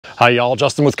Hi y'all,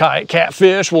 Justin with Kayak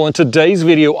Catfish. Well, in today's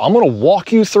video, I'm gonna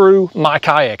walk you through my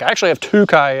kayak. I actually have two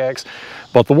kayaks,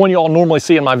 but the one y'all normally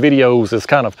see in my videos is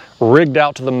kind of rigged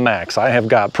out to the max. I have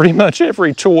got pretty much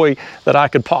every toy that I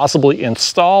could possibly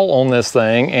install on this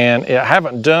thing, and I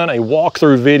haven't done a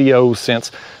walkthrough video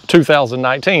since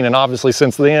 2019, and obviously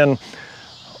since then,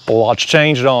 a lot's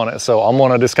changed on it. So I'm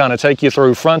gonna just kind of take you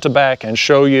through front to back and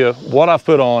show you what I've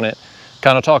put on it,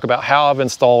 kind of talk about how I've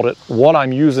installed it, what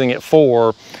I'm using it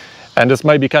for, and just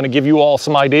maybe kind of give you all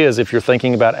some ideas if you're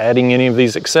thinking about adding any of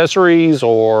these accessories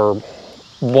or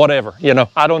whatever. You know,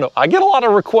 I don't know. I get a lot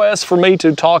of requests for me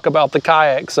to talk about the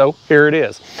kayak, so here it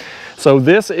is. So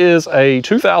this is a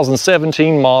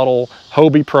 2017 model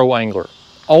Hobie Pro Angler.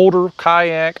 Older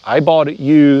kayak. I bought it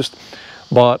used,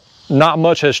 but not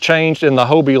much has changed in the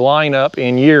Hobie lineup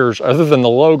in years other than the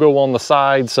logo on the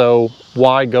side, so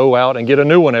why go out and get a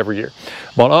new one every year?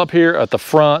 But up here at the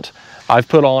front, I've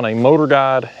put on a Motor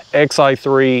Guide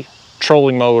XI3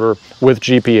 trolling motor with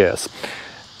GPS.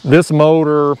 This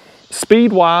motor,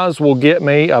 speed-wise, will get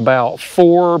me about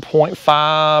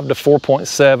 4.5 to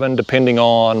 4.7 depending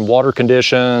on water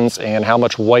conditions and how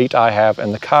much weight I have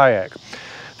in the kayak.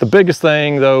 The biggest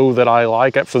thing though that I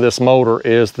like for this motor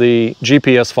is the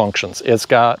GPS functions. It's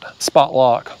got spot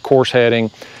lock, course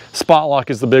heading. Spot lock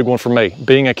is the big one for me.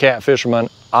 Being a cat fisherman,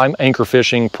 I'm anchor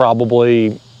fishing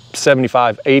probably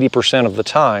 75–80% of the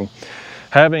time.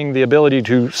 Having the ability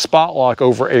to spot lock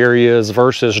over areas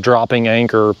versus dropping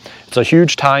anchor, it's a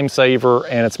huge time saver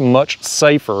and it's much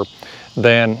safer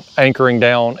than anchoring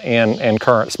down in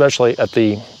current, especially at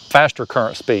the faster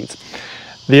current speeds.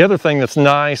 The other thing that's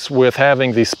nice with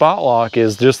having the spot lock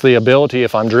is just the ability,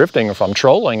 if I'm drifting, if I'm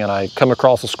trolling and I come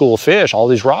across a school of fish, all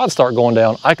these rods start going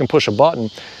down, I can push a button,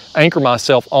 anchor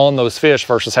myself on those fish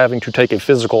versus having to take a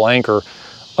physical anchor,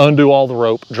 undo all the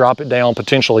rope, drop it down,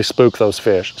 potentially spook those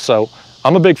fish. So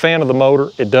I'm a big fan of the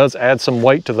motor. It does add some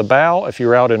weight to the bow. If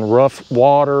you're out in rough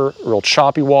water, real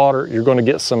choppy water, you're going to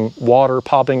get some water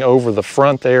popping over the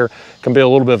front there. It can be a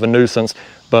little bit of a nuisance,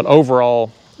 but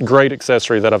overall, great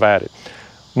accessory that I've added.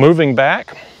 Moving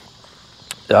back,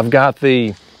 I've got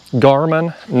the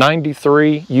Garmin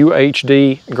 93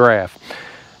 UHD graph.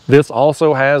 This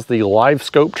also has the live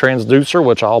scope transducer,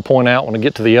 which I'll point out when I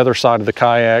get to the other side of the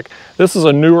kayak. This is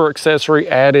a newer accessory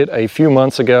added a few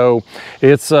months ago.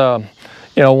 It's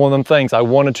you know, one of them things I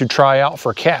wanted to try out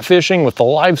for catfishing with the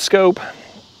live scope.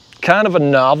 Kind of a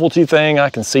novelty thing. I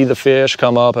can see the fish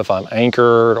come up if I'm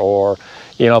anchored or,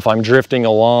 you know, if I'm drifting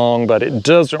along, but it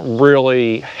doesn't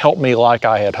really help me like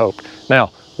I had hoped. Now,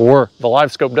 where the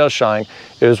live scope does shine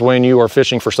is when you are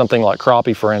fishing for something like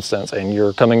crappie, for instance, and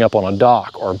you're coming up on a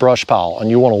dock or a brush pile and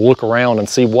you want to look around and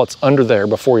see what's under there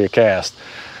before you cast.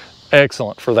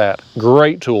 Excellent for that.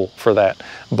 Great tool for that.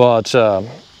 But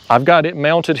I've got it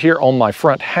mounted here on my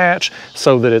front hatch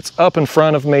so that it's up in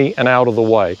front of me and out of the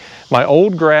way. My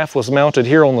old graph was mounted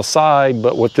here on the side,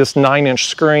 but with this 9-inch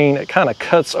screen, it kind of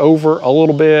cuts over a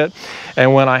little bit.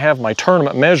 And when I have my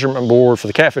tournament measurement board for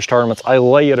the catfish tournaments, I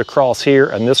lay it across here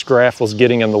and this graph was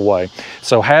getting in the way.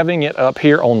 So having it up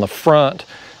here on the front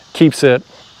keeps it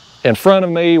in front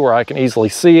of me where I can easily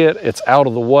see it. It's out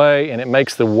of the way and it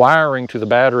makes the wiring to the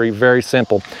battery very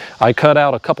simple. I cut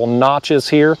out a couple notches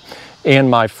here in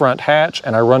my front hatch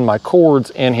and I run my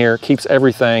cords in here, keeps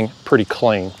everything pretty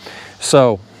clean.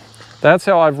 So that's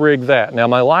how I've rigged that. Now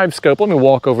my live scope, let me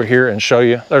walk over here and show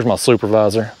you. There's my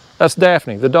supervisor. That's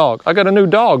Daphne, the dog. I got a new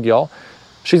dog, y'all.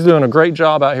 She's doing a great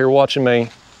job out here watching me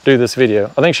do this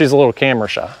video. I think she's a little camera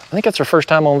shy. I think that's her first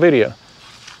time on video.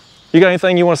 You got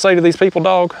anything you want to say to these people,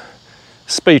 dog?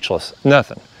 Speechless,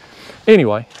 nothing.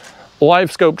 Anyway,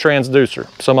 live scope transducer.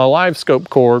 So my live scope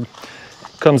cord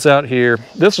comes out here.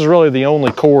 This is really the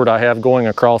only cord I have going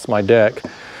across my deck,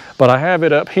 but I have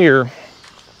it up here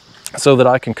so that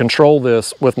I can control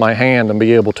this with my hand and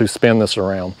be able to spin this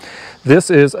around. This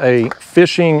is a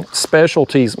fishing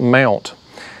specialties mount.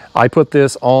 I put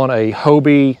this on a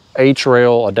Hobie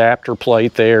H-rail adapter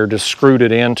plate there, just screwed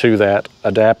it into that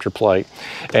adapter plate.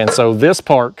 And so this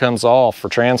part comes off for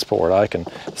transport. I can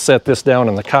set this down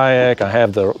in the kayak. I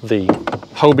have the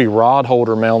Hobie rod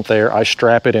holder mount there. I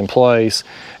strap it in place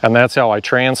and that's how I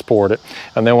transport it.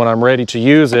 And then when I'm ready to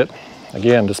use it,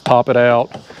 again, just pop it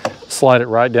out, slide it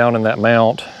right down in that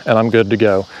mount and I'm good to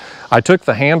go. I took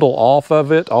the handle off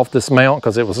of it, off this mount,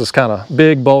 because it was just kind of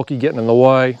big, bulky, getting in the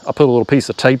way. I put a little piece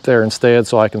of tape there instead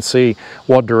so I can see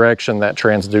what direction that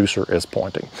transducer is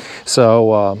pointing.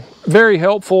 So very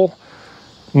helpful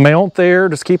mount there,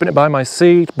 just keeping it by my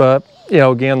seat. But, you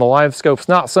know, again, the live scope's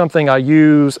not something I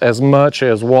use as much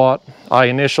as what I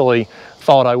initially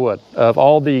thought I would. Of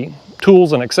all the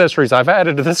tools and accessories I've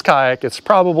added to this kayak, it's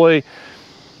probably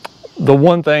the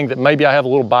one thing that maybe I have a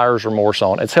little buyer's remorse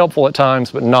on. It's helpful at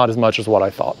times, but not as much as what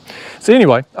I thought. So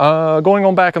anyway, going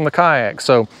on back on the kayak.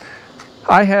 So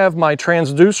I have my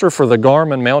transducer for the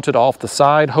Garmin mounted off the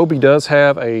side. Hobie does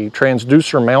have a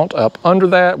transducer mount up under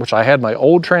that, which I had my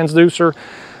old transducer,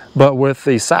 but with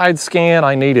the side scan,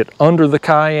 I need it under the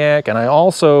kayak. And I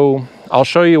also, I'll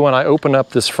show you when I open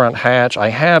up this front hatch, I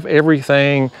have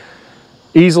everything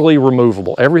easily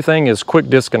removable. Everything is quick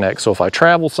disconnect. So if I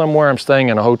travel somewhere, I'm staying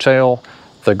in a hotel,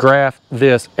 the graph,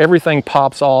 everything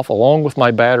pops off along with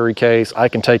my battery case. I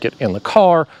can take it in the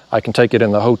car, I can take it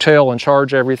in the hotel and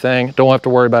charge everything. Don't have to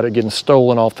worry about it getting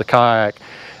stolen off the kayak.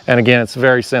 And again, it's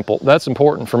very simple. That's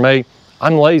important for me.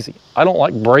 I'm lazy. I don't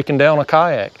like breaking down a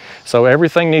kayak. So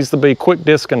everything needs to be quick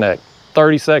disconnect.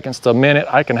 30 seconds to a minute,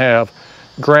 I can have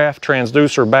graph,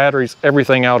 transducer, batteries,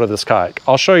 everything out of this kayak.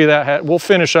 I'll show you that. We'll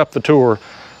finish up the tour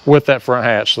with that front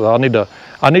hatch. So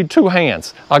I need two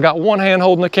hands. I got one hand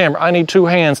holding the camera. I need two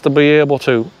hands to be able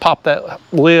to pop that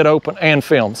lid open and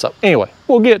film. So anyway,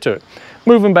 we'll get to it.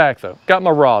 Moving back though, got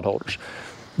my rod holders.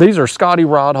 These are Scotty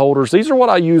rod holders. These are what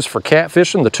I use for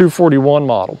catfishing, the 241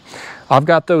 model. I've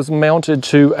got those mounted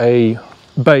to a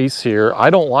base here. I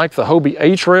don't like the Hobie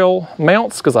H-rail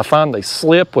mounts because I find they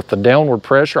slip with the downward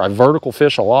pressure. I vertical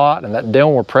fish a lot and that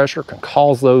downward pressure can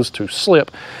cause those to slip.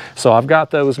 So I've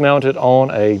got those mounted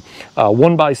on a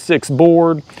 1x6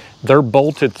 board. They're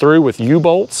bolted through with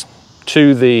U-bolts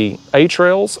to the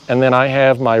H-rails, and then I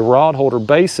have my rod holder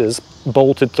bases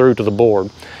bolted through to the board.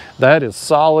 That is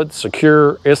solid,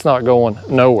 secure, it's not going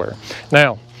nowhere.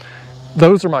 Now,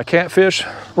 those are my catfish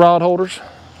rod holders.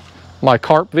 My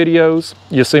carp videos,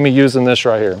 you see me using this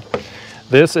right here.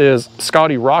 This is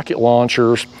Scotty rocket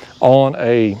launchers on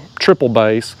a triple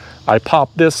base. I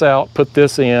pop this out, put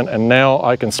this in, and now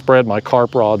I can spread my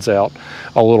carp rods out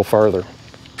a little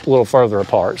further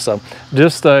apart. So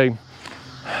just a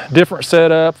different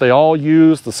setup. They all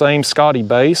use the same Scotty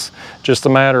base, just a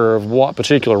matter of what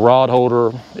particular rod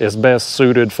holder is best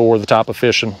suited for the type of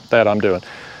fishing that I'm doing.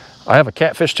 I have a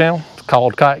catfish channel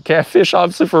called Kayak Catfish,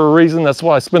 obviously for a reason. That's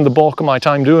what I spend the bulk of my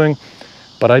time doing.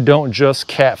 But I don't just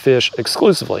catfish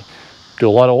exclusively. Do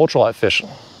a lot of ultralight fishing,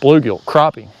 bluegill,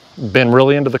 crappie. Been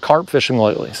really into the carp fishing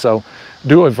lately. So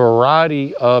do a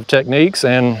variety of techniques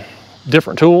and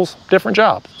different tools, different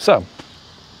jobs. So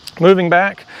moving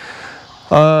back,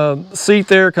 seat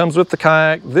there comes with the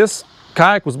kayak. This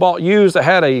kayak was bought used. It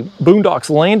had a Boondocks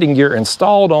landing gear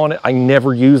installed on it. I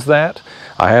never use that.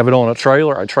 I have it on a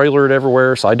trailer. I trailer it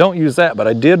everywhere, so I don't use that, but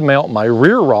I did mount my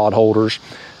rear rod holders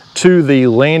to the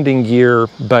landing gear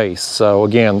base. So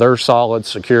again, they're solid,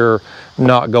 secure,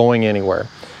 not going anywhere.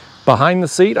 Behind the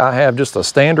seat, I have just a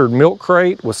standard milk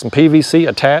crate with some PVC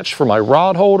attached for my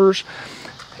rod holders.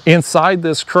 Inside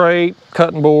this crate,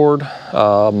 cutting board,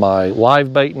 my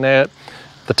live bait net.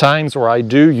 The times where I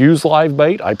do use live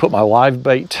bait, I put my live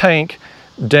bait tank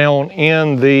down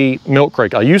in the milk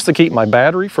crate. I used to keep my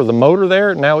battery for the motor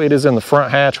there. Now it is in the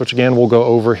front hatch, which again, we'll go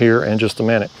over here in just a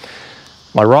minute.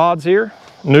 My rods here,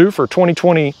 new for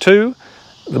 2022.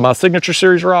 My signature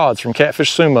series rods from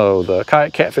Catfish Sumo, the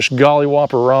Kayak Catfish Golly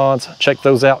Whopper rods. Check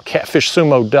those out,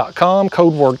 catfishsumo.com.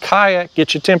 Code word kayak,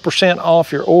 get you 10%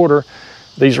 off your order.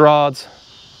 These rods,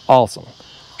 awesome.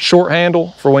 Short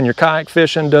handle for when you're kayak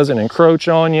fishing, doesn't encroach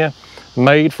on you.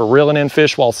 Made for reeling in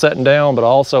fish while setting down, but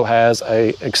also has a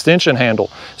extension handle.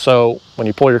 So when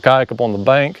you pull your kayak up on the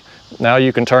bank, now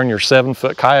you can turn your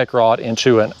 7-foot kayak rod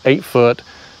into an 8-foot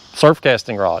surf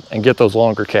casting rod and get those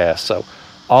longer casts. So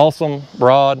awesome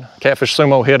rod. Catfish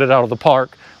Sumo hit it out of the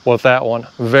park with that one.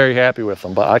 Very happy with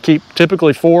them. But I keep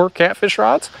typically 4 catfish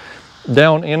rods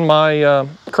down in my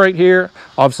crate here.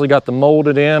 Obviously got the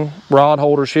molded in rod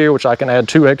holders here, which I can add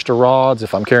 2 extra rods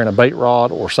if I'm carrying a bait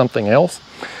rod or something else.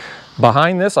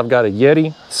 Behind this, I've got a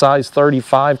Yeti size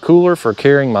 35 cooler for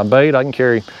carrying my bait. I can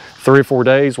carry 3 or 4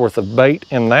 days worth of bait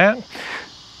in that.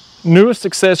 Newest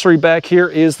accessory back here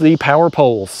is the power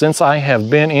pole. Since I have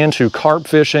been into carp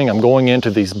fishing, I'm going into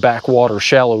these backwater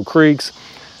shallow creeks.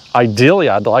 Ideally,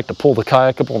 I'd like to pull the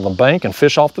kayak up on the bank and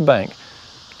fish off the bank.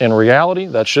 In reality,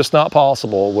 that's just not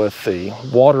possible with the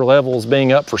water levels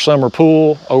being up for summer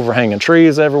pool, overhanging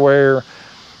trees everywhere.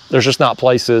 There's just not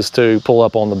places to pull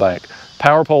up on the bank.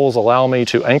 Power poles allow me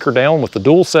to anchor down with the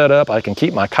dual setup. I can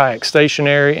keep my kayak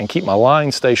stationary and keep my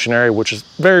line stationary, which is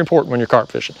very important when you're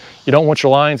carp fishing. You don't want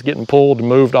your lines getting pulled and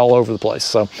moved all over the place.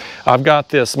 So I've got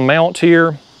this mount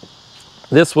here.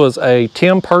 This was a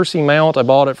Tim Percy mount. I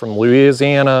bought it from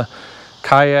Louisiana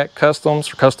Kayak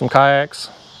Customs or Custom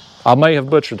Kayaks. I may have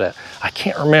butchered that. I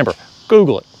can't remember.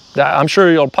 Google it. I'm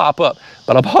sure it'll pop up,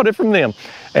 but I bought it from them.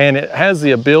 And it has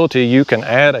the ability, you can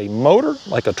add a motor,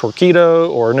 like a Torqeedo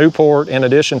or a Newport, in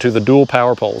addition to the dual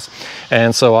power poles.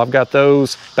 And so I've got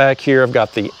those back here. I've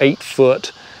got the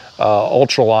 8-foot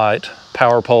ultralight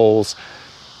power poles.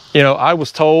 You know, I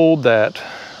was told that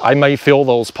I may feel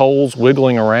those poles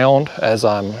wiggling around as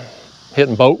I'm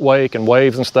hitting boat wake and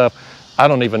waves and stuff. I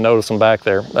don't even notice them back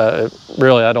there.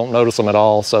 Really, I don't notice them at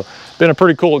all. So been a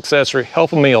pretty cool accessory,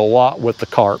 helping me a lot with the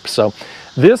carp. So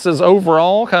this is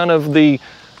overall kind of the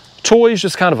toys,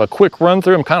 just kind of a quick run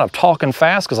through. I'm kind of talking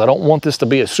fast because I don't want this to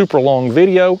be a super long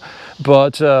video.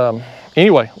 But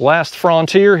anyway, last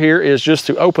frontier here is just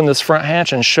to open this front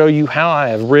hatch and show you how I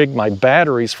have rigged my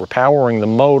batteries for powering the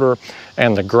motor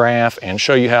and the graph, and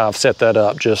show you how I've set that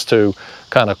up just to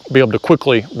kind of be able to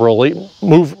quickly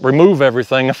remove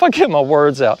everything if I get my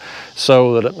words out.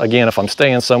 So that, again, if I'm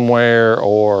staying somewhere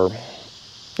or,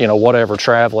 you know, whatever,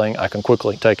 traveling, I can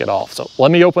quickly take it off. So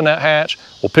let me open that hatch.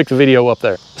 We'll pick the video up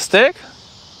there. Stick?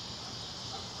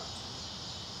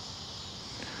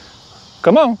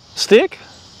 Come on, stick.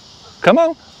 Come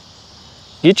on,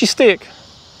 get your stick.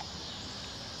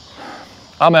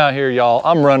 I'm out here, y'all.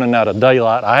 I'm running out of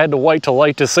daylight. I had to wait till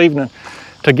late this evening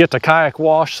to get the kayak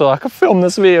washed so I could film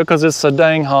this video because it's so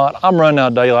dang hot. I'm running out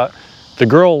of daylight. The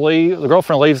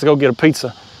girlfriend leaves to go get a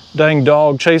pizza. Dang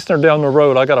dog chasing her down the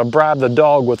road. I gotta bribe the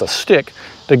dog with a stick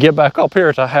to get back up here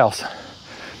at the house.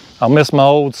 I miss my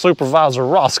old supervisor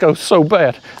Roscoe so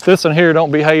bad. This one here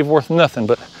don't behave worth nothing,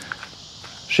 but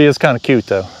she is kind of cute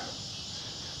though.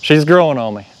 She's growing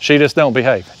on me. She just don't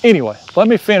behave. Anyway, let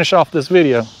me finish off this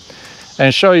video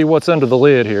and show you what's under the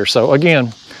lid here. So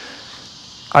again,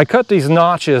 I cut these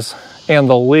notches in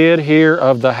the lid here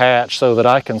of the hatch so that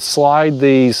I can slide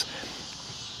this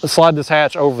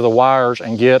hatch over the wires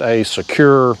and get a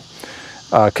secure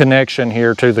connection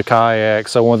here to the kayak.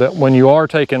 So when you are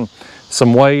taking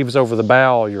some waves over the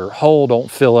bow, your hull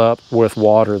don't fill up with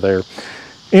water there.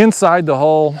 Inside the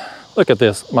hull, look at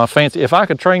this, my fancy. If I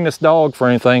could train this dog for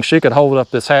anything, she could hold up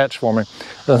this hatch for me.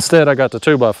 But instead, I got the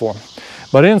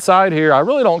 2x4. But inside here, I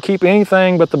really don't keep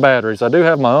anything but the batteries. I do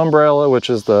have my umbrella, which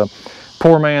is the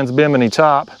poor man's bimini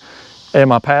top, and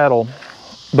my paddle.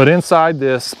 But inside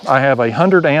this, I have a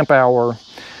 100 amp hour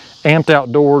Amped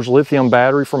Outdoors lithium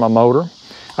battery for my motor.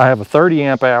 I have a 30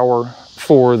 amp hour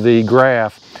for the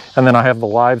graph, and then I have the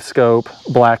Live Scope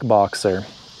black box there.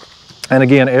 And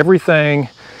again, everything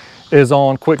is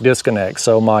on quick disconnect.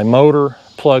 So my motor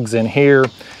plugs in here.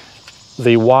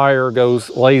 The wire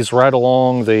lays right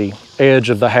along the edge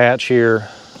of the hatch here,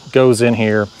 goes in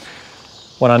here.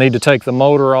 When I need to take the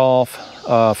motor off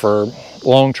for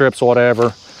long trips or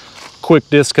whatever, quick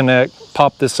disconnect,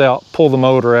 pop this out, pull the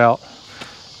motor out.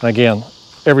 And again,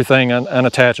 everything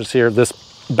unattaches here. This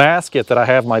basket that I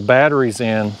have my batteries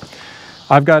in,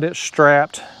 I've got it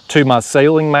strapped to my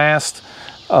sailing mast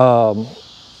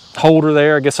holder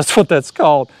there. I guess that's what that's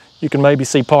called. You can maybe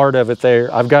see part of it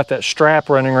there. I've got that strap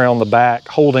running around the back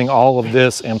holding all of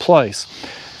this in place.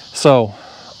 So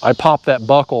I pop that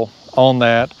buckle on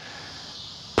that,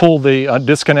 pull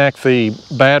disconnect the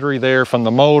battery there from the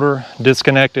motor,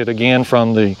 disconnect it again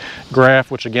from the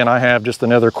graph, which again I have just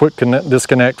another quick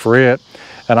disconnect for it,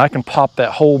 and I can pop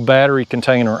that whole battery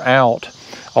container out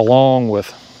along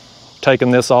with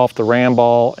taking this off the ram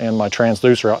ball and my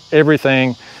transducer out.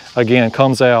 Everything again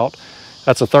comes out.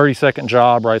 That's a 30-second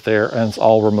job right there, and it's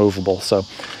all removable. So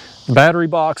the battery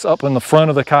box up in the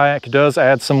front of the kayak does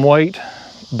add some weight,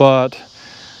 but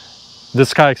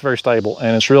this kayak's very stable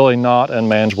and it's really not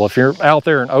unmanageable. If you're out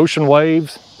there in ocean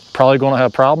waves, probably going to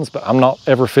have problems, but I'm not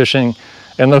ever fishing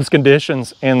in those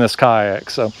conditions in this kayak.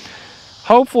 So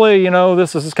hopefully, you know,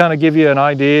 this is just kind of give you an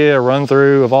idea, a run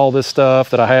through of all this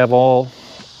stuff that I have all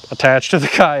attached to the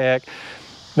kayak.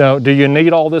 Now, do you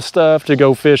need all this stuff to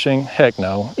go fishing? Heck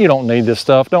no, you don't need this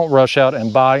stuff. Don't rush out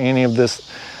and buy any of this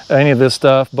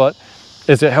stuff, but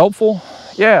is it helpful?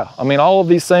 Yeah, I mean, all of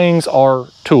these things are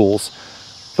tools.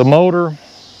 The motor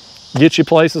gets you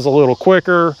places a little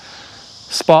quicker.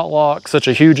 Spot lock, such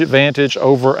a huge advantage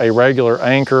over a regular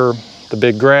anchor. The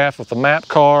big graph with the map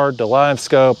card, the Live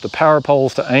Scope, the power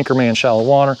poles to anchor me in shallow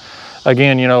water.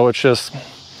 Again, you know, it's just,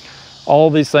 all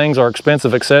these things are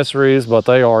expensive accessories, but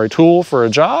they are a tool for a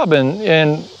job.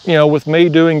 And you know, with me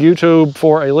doing YouTube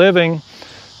for a living,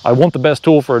 I want the best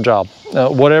tool for a job.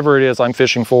 Whatever it is I'm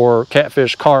fishing for,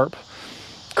 catfish, carp,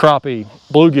 crappie,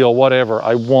 bluegill, whatever,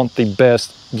 I want the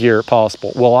best gear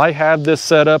possible. Will I have this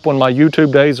set up when my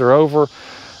YouTube days are over?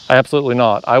 Absolutely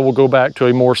not. I will go back to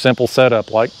a more simple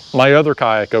setup like my other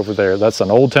kayak over there. That's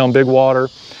an Old Town Big Water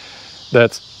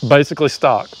that's basically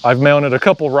stock. I've mounted a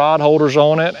couple rod holders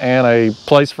on it and a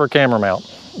place for a camera mount.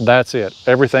 That's it.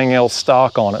 Everything else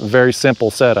stock on it. Very simple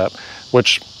setup.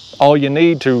 which all you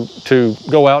need to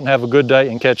go out and have a good day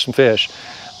and catch some fish.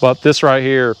 But this right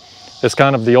here is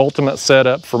kind of the ultimate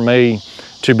setup for me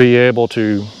to be able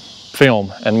to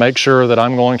film and make sure that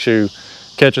I'm going to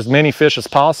catch as many fish as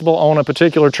possible on a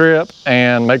particular trip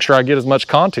and make sure I get as much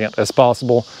content as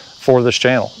possible for this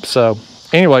channel. So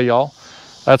anyway, y'all,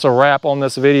 that's a wrap on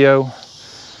this video.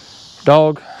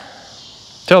 Dog,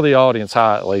 tell the audience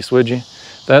hi at least, would you?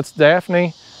 That's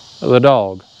Daphne, the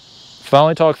dog.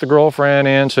 Finally talked the girlfriend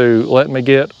into letting me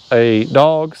get a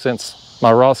dog since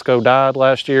my Roscoe died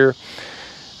last year.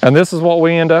 And this is what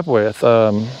we end up with.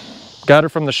 Got her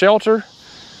from the shelter.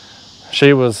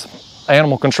 She was,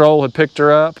 animal control had picked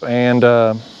her up, and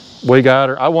we got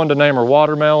her. I wanted to name her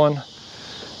Watermelon.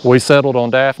 We settled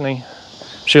on Daphne.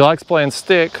 She likes playing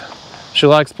stick. She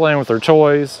likes playing with her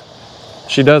toys.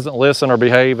 She doesn't listen or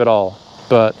behave at all,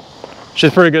 but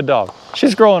she's a pretty good dog.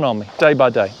 She's growing on me day by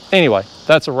day. Anyway,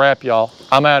 that's a wrap, y'all.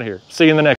 I'm out of here. See you in the next